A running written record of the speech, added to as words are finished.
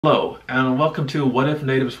Hello, and welcome to What If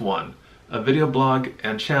Natives Won, a video blog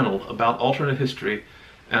and channel about alternate history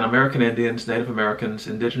and American Indians, Native Americans,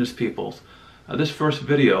 Indigenous peoples. This first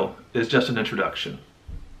video is just an introduction.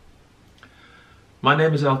 My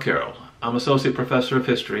name is Al Carroll. I'm Associate Professor of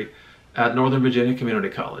History at Northern Virginia Community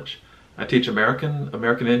College. I teach American,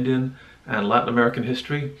 American Indian, and Latin American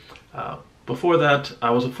history. Before that, I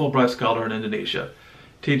was a Fulbright Scholar in Indonesia,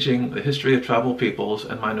 teaching the history of tribal peoples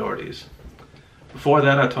and minorities. Before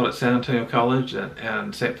that, I taught at San Antonio College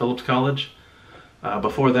and St. Philip's College.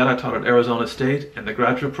 Before that, I taught at Arizona State in the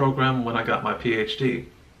graduate program when I got my PhD.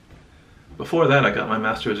 Before that, I got my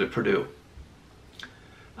master's at Purdue.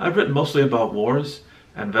 I've written mostly about wars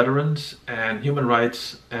and veterans and human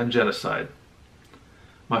rights and genocide.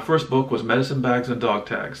 My first book was Medicine Bags and Dog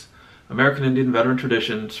Tags, American Indian Veteran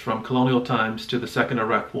Traditions from Colonial Times to the Second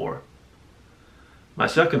Iraq War. My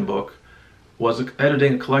second book was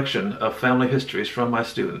editing a collection of family histories from my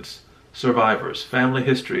students, survivors, family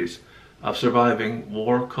histories of surviving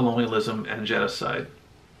war, colonialism, and genocide.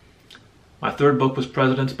 My third book was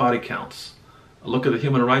Presidents' Body Counts, a look at the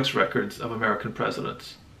human rights records of American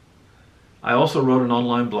presidents. I also wrote an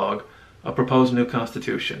online blog, A Proposed New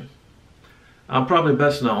Constitution. I'm probably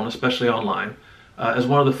best known, especially online, as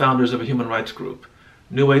one of the founders of a human rights group,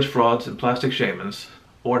 New Age Frauds and Plastic Shamans,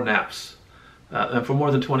 or NAPS. And for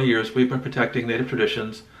more than 20 years, we've been protecting Native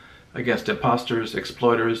traditions against imposters,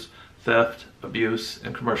 exploiters, theft, abuse,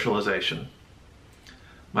 and commercialization.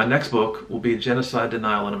 My next book will be Genocide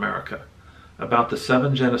Denial in America, about the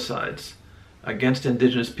 7 genocides against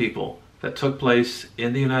indigenous people that took place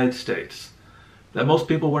in the United States that most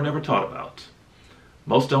people were never taught about.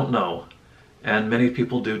 Most don't know, and many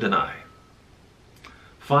people do deny.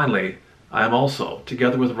 Finally, I am also,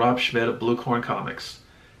 together with Rob Schmidt of Blue Corn Comics,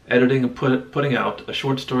 editing and putting out a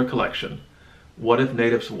short story collection, What If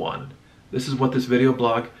Natives Won? This is what this video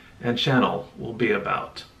blog and channel will be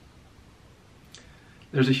about.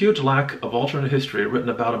 There's a huge lack of alternate history written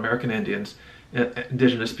about American Indians and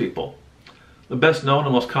indigenous people. The best known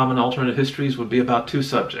and most common alternate histories would be about 2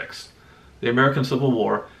 subjects, the American Civil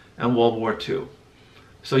War and World War II.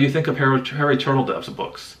 So you think of Harry Turtledove's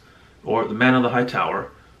books, or The Man in the High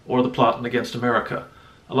Tower, or The Plot Against America.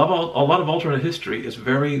 A lot of alternate history is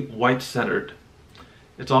very white-centered.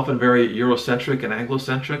 It's often very Eurocentric and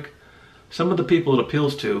Anglocentric. Some of the people it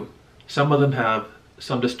appeals to, some of them have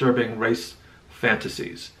some disturbing race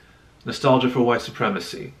fantasies, nostalgia for white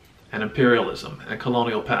supremacy, and imperialism, and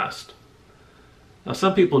colonial past. Now,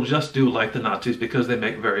 some people just do like the Nazis because they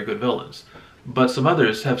make very good villains, but some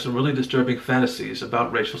others have some really disturbing fantasies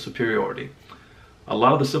about racial superiority. A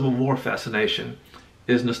lot of the Civil War fascination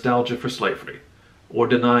is nostalgia for slavery, or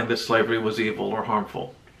denying that slavery was evil or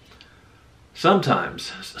harmful.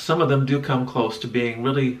 Sometimes, some of them do come close to being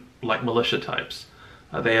really like militia types.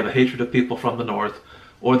 They have a hatred of people from the North,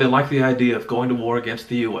 or they like the idea of going to war against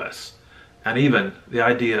the U.S., and even the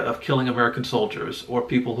idea of killing American soldiers or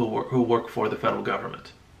people who work for the federal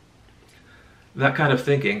government. That kind of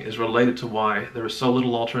thinking is related to why there is so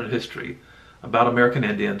little alternate history about American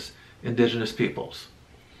Indians, indigenous peoples.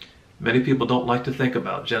 Many people don't like to think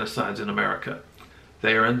about genocides in America.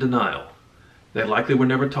 They are in denial. They likely were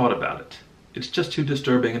never taught about it. It's just too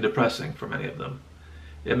disturbing and depressing for many of them.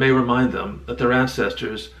 It may remind them that their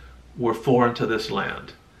ancestors were foreign to this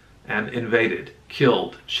land and invaded,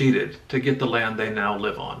 killed, cheated to get the land they now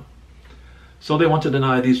live on. So they want to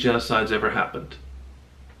deny these genocides ever happened.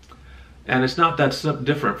 And it's not that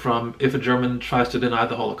different from if a German tries to deny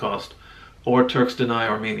the Holocaust or Turks deny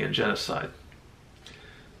Armenian genocide.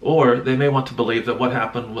 Or they may want to believe that what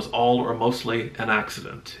happened was all or mostly an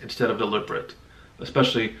accident instead of deliberate,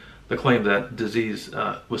 especially the claim that disease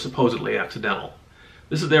was supposedly accidental.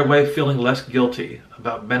 This is their way of feeling less guilty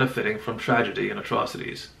about benefiting from tragedy and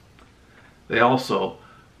atrocities. They also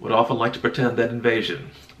would often like to pretend that invasion,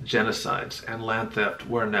 genocides, and land theft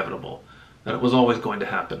were inevitable, that it was always going to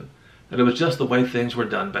happen, that it was just the way things were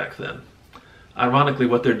done back then. Ironically,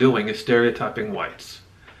 what they're doing is stereotyping whites.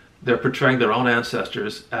 They're portraying their own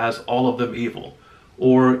ancestors as all of them evil,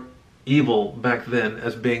 or evil back then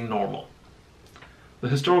as being normal. The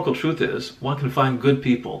historical truth is, one can find good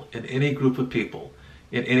people in any group of people,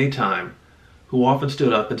 in any time, who often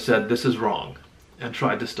stood up and said, "This is wrong," and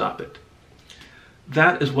tried to stop it.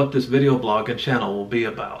 That is what this video blog and channel will be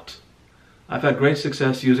about. I've had great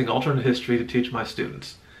success using alternate history to teach my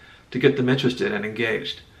students, to get them interested and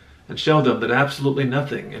engaged, and show them that absolutely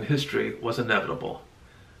nothing in history was inevitable.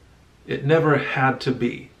 It never had to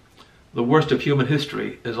be. The worst of human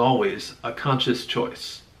history is always a conscious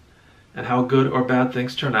choice. And how good or bad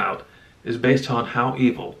things turn out is based on how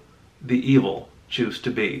evil the evil choose to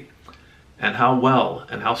be. and how well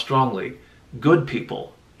and how strongly good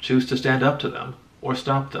people choose to stand up to them or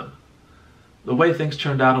stop them. The way things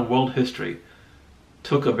turned out in world history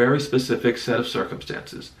took a very specific set of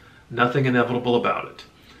circumstances, nothing inevitable about it.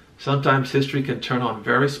 Sometimes history can turn on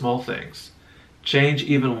very small things. Change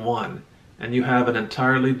even one, and you have an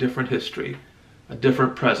entirely different history, a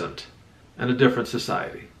different present, and a different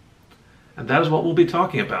society. And that is what we'll be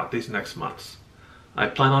talking about these next months. I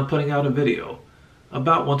plan on putting out a video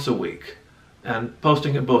about once a week and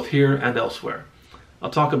posting it both here and elsewhere. I'll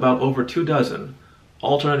talk about over 24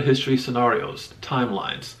 alternate history scenarios,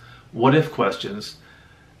 timelines, what-if questions,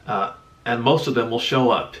 and most of them will show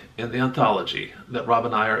up in the anthology that Rob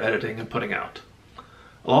and I are editing and putting out.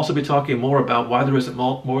 I'll also be talking more about why there isn't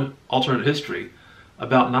more alternate history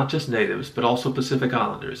about not just natives, but also Pacific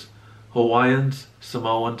Islanders, Hawaiians,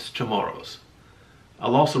 Samoans, Chamorros.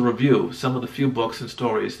 I'll also review some of the few books and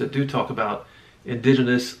stories that do talk about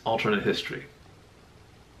Indigenous alternate history.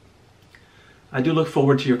 I do look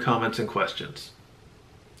forward to your comments and questions,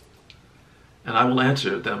 and I will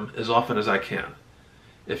answer them as often as I can.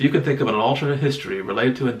 If you can think of an alternate history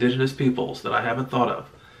related to Indigenous peoples that I haven't thought of,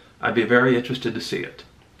 I'd be very interested to see it.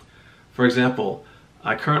 For example,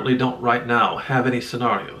 I currently don't right now have any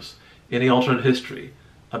scenarios, any alternate history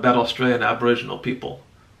about Australian Aboriginal people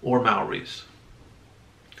or Maoris.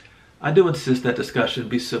 I do insist that discussion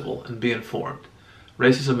be civil and be informed.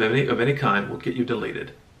 Racism of any kind will get you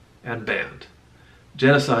deleted and banned.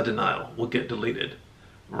 Genocide denial will get deleted.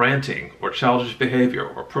 Ranting or childish behavior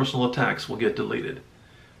or personal attacks will get deleted.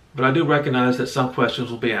 But I do recognize that some questions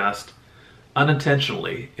will be asked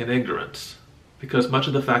unintentionally in ignorance, because much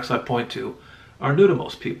of the facts I point to are new to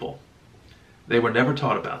most people. They were never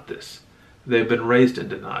taught about this. They've been raised in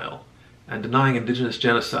denial, and denying Indigenous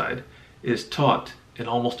genocide is taught in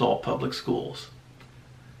almost all public schools.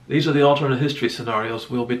 These are the alternate history scenarios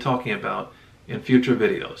we'll be talking about in future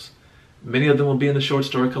videos. Many of them will be in the short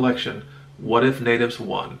story collection, What If Natives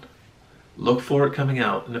Won? Look for it coming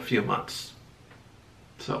out in a few months.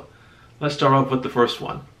 So, let's start off with the first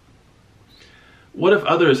one. What if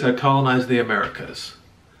others had colonized the Americas?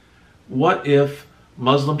 What if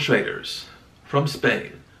Muslim traders from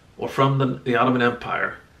Spain or from the Ottoman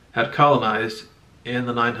Empire had colonized in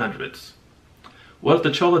the 900s? What if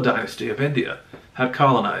the Chola dynasty of India had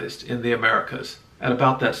colonized in the Americas at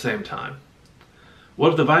about that same time?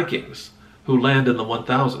 What if the Vikings, who landed in the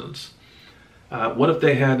 1000s, what if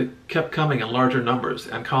they had kept coming in larger numbers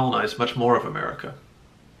and colonized much more of America?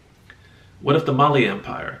 What if the Mali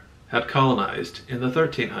Empire had colonized in the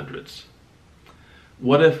 1300s?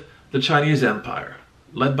 What if the Chinese Empire,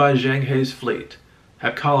 led by Zheng He's fleet,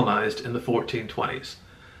 had colonized in the 1420s?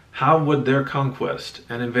 How would their conquest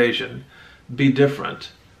and invasion be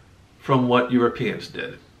different from what Europeans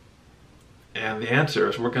did? And the answer,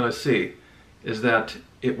 as we're going to see, is that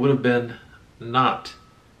it would have been not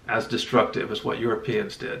as destructive as what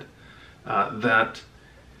Europeans did. That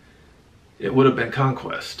it would have been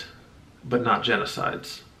conquest, but not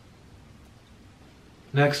genocides.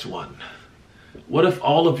 Next one. What if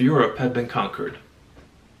all of Europe had been conquered?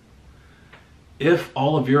 If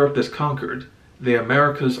all of Europe is conquered, the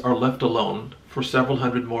Americas are left alone for several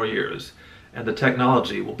hundred more years, and the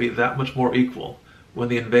technology will be that much more equal when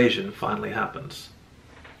the invasion finally happens.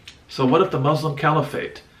 So what if the Muslim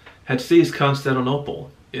Caliphate had seized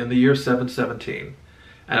Constantinople in the year 717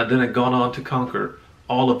 and then had gone on to conquer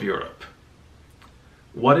all of Europe?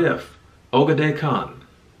 What if Ogadai Khan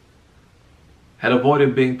had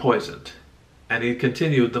avoided being poisoned and he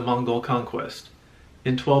continued the Mongol conquest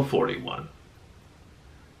in 1241?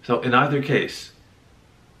 So in either case,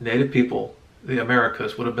 native people, the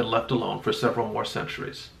Americas, would have been left alone for several more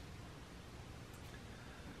centuries.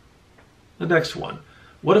 The next one.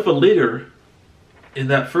 What if a leader in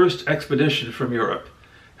that first expedition from Europe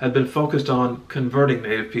had been focused on converting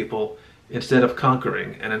native people instead of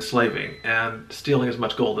conquering and enslaving and stealing as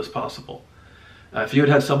much gold as possible? If you had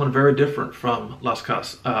had someone very different from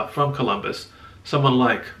Columbus, someone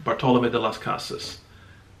like Bartolome de las Casas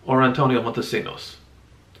or Antonio Montesinos.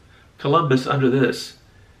 Columbus, under this,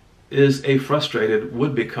 is a frustrated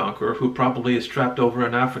would-be conqueror who probably is trapped over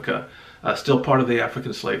in Africa, still part of the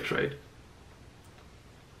African slave trade.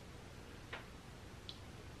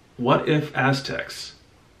 What if Aztecs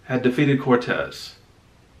had defeated Cortez?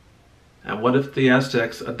 And what if the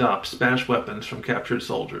Aztecs adopt Spanish weapons from captured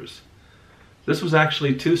soldiers? This was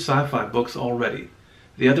actually 2 sci-fi books already,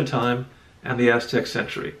 The Other Time and The Aztec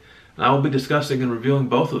Century. And I will be discussing and reviewing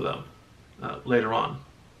both of them later on.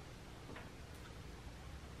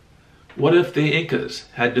 What if the Incas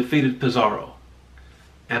had defeated Pizarro?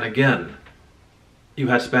 And again, you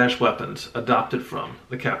had Spanish weapons adopted from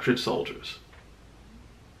the captured soldiers.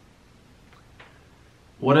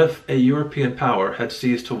 What if a European power had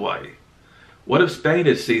seized Hawaii? What if Spain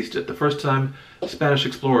had seized it the first time Spanish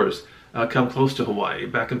explorers come close to Hawaii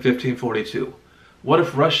back in 1542? What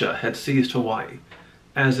if Russia had seized Hawaii,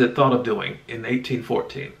 as it thought of doing in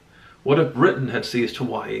 1814? What if Britain had seized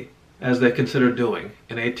Hawaii, as they considered doing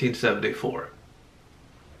in 1874?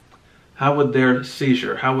 How would their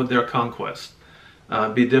seizure, how would their conquest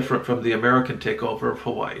be different from the American takeover of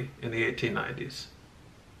Hawaii in the 1890s?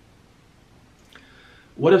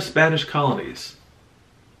 What if Spanish colonies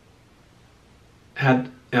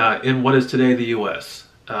had, in what is today the U.S.,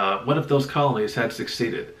 what if those colonies had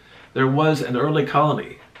succeeded? There was an early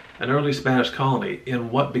colony, an early Spanish colony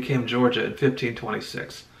in what became Georgia in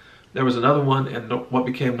 1526. There was another one in what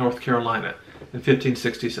became North Carolina in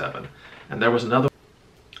 1567. And there was another.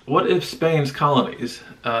 What if Spain's colonies,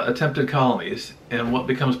 attempted colonies, in what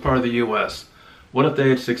becomes part of the U.S., what if they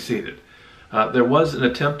had succeeded? There was an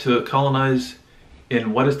attempt to colonize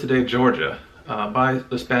in what is today Georgia by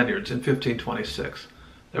the Spaniards in 1526.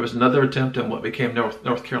 There was another attempt in what became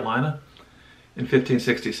North Carolina in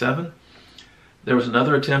 1567. There was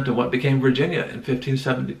another attempt in what became Virginia in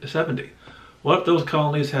 1570. What if those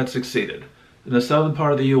colonies had succeeded? In the southern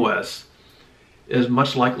part of the U.S. is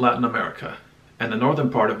much like Latin America, and the northern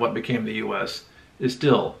part of what became the U.S. is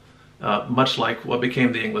still much like what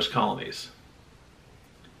became the English colonies.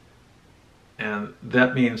 And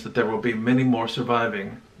that means that there will be many more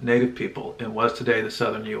surviving native people in what is today the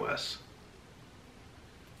southern U.S.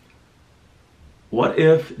 What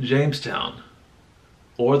if Jamestown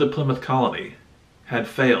or the Plymouth colony had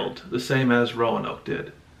failed the same as Roanoke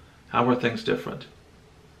did? How were things different?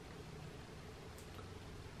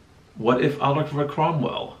 What if Oliver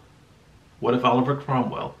Cromwell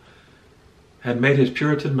had made his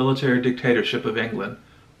Puritan military dictatorship of England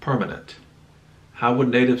permanent? How would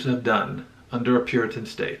natives have done under a Puritan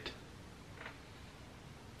state?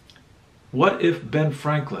 What if Ben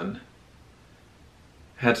Franklin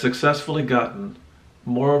had successfully gotten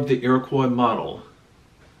more of the Iroquois model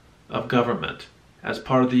of government as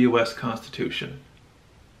part of the U.S. Constitution?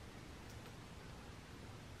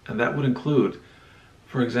 And that would include,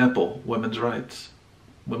 for example, women's rights,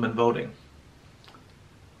 women voting.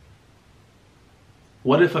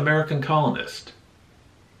 What if American colonists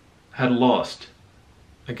had lost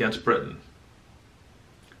against Britain?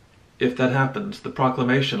 If that happens, the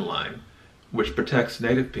proclamation line, which protects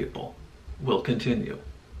native people, will continue.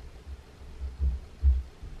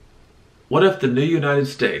 What if the new United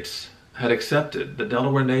States had accepted the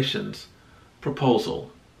Delaware Nation's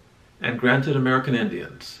proposal and granted American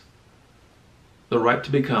Indians the right to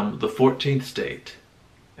become the 14th state,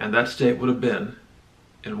 and that state would have been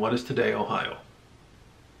in what is today Ohio?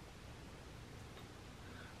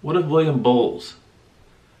 What if William Bowles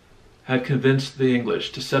had convinced the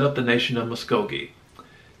English to set up the nation of Muskogee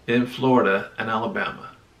in Florida and Alabama?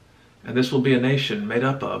 And this will be a nation made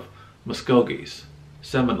up of Muskogees,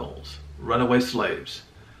 Seminoles, runaway slaves,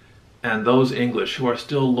 and those English who are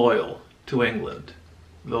still loyal to England,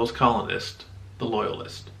 those colonists, the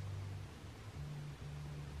loyalists.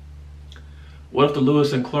 What if the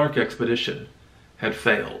Lewis and Clark expedition had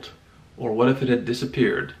failed? Or what if it had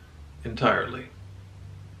disappeared entirely?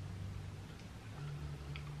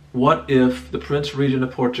 What if the Prince Regent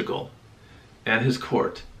of Portugal and his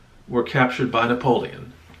court were captured by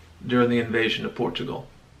Napoleon during the invasion of Portugal?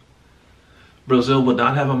 Brazil would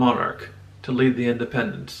not have a monarch to lead the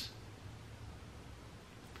independence.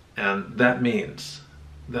 And that means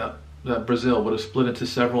that Brazil would have split into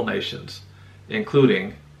several nations,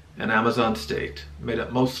 including an Amazon state made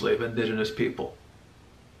up mostly of indigenous people.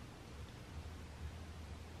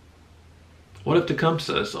 What if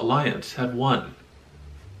Tecumseh's alliance had won?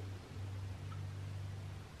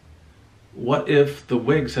 What if the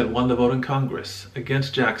Whigs had won the vote in Congress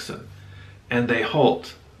against Jackson and they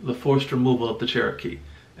halt the forced removal of the Cherokee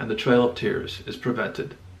and the Trail of Tears is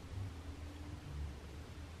prevented?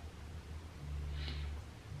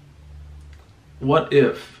 What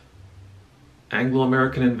if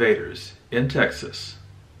Anglo-American invaders in Texas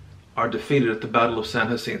are defeated at the Battle of San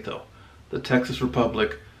Jacinto? The Texas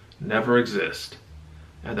Republic never exists,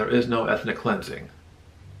 and there is no ethnic cleansing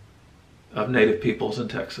of native peoples in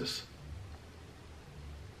Texas.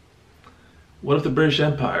 What if the British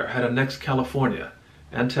Empire had annexed California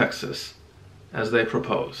and Texas as they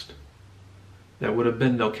proposed? There would have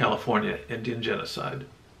been no California Indian genocide.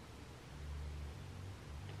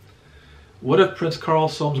 What if Prince Karl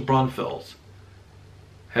Sohms-Braunfels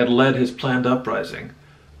had led his planned uprising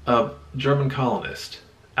of German colonists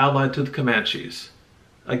allied to the Comanches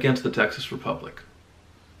against the Texas Republic?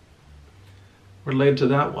 Related to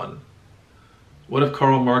that one, what if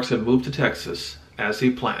Karl Marx had moved to Texas as he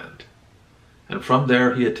planned. And from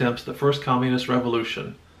there he attempts the first communist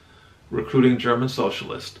revolution, recruiting German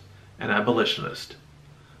socialists and abolitionists,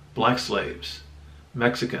 black slaves,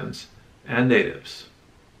 Mexicans, and natives.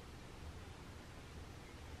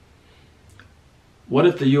 What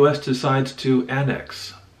if the U.S. decides to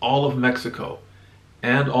annex all of Mexico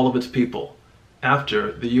and all of its people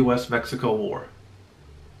after the U.S.-Mexico War?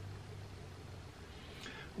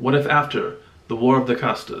 What if after the War of the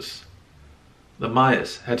Castas, the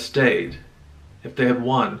Mayas had stayed, if they had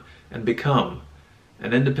won and become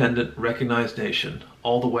an independent, recognized nation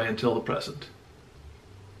all the way until the present?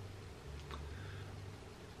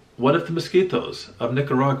 What if the Mosquitos of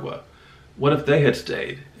Nicaragua, what if they had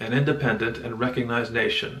stayed an independent and recognized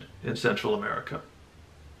nation in Central America?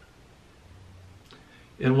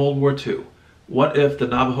 In World War II, what if the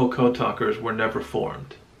Navajo Code Talkers were never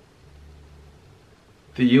formed?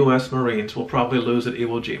 The U.S. Marines will probably lose at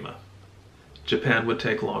Iwo Jima. Japan would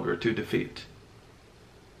take longer to defeat.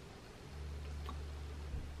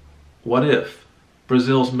 What if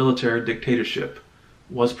Brazil's military dictatorship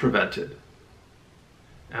was prevented?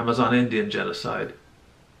 Amazon Indian genocide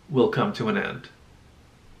will come to an end.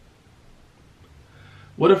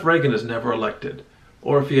 What if Reagan is never elected,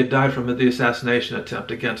 or if he had died from the assassination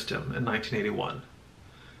attempt against him in 1981?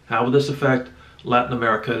 How will this affect Latin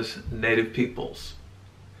America's native peoples?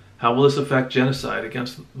 How will this affect genocide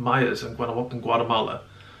against Mayas in Guatemala?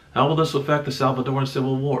 How will this affect the Salvadoran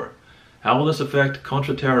Civil War? How will this affect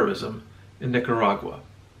counterterrorism in Nicaragua?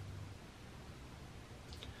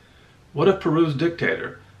 What if Peru's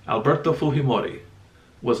dictator, Alberto Fujimori,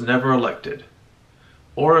 was never elected,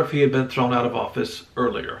 or if he had been thrown out of office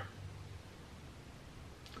earlier?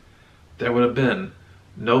 There would have been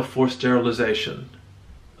no forced sterilization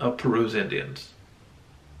of Peru's Indians.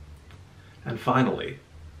 And finally,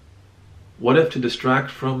 what if, to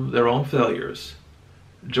distract from their own failures,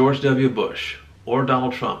 George W. Bush or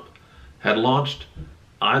Donald Trump had launched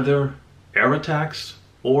either air attacks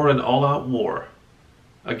or an all-out war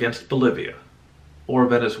against Bolivia or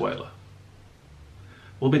Venezuela?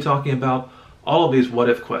 We'll be talking about all of these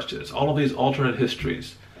what-if questions, all of these alternate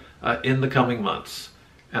histories in the coming months.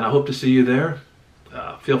 And I hope to see you there.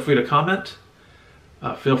 Feel free to comment.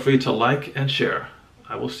 Feel free to like and share.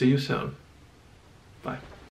 I will see you soon. Bye.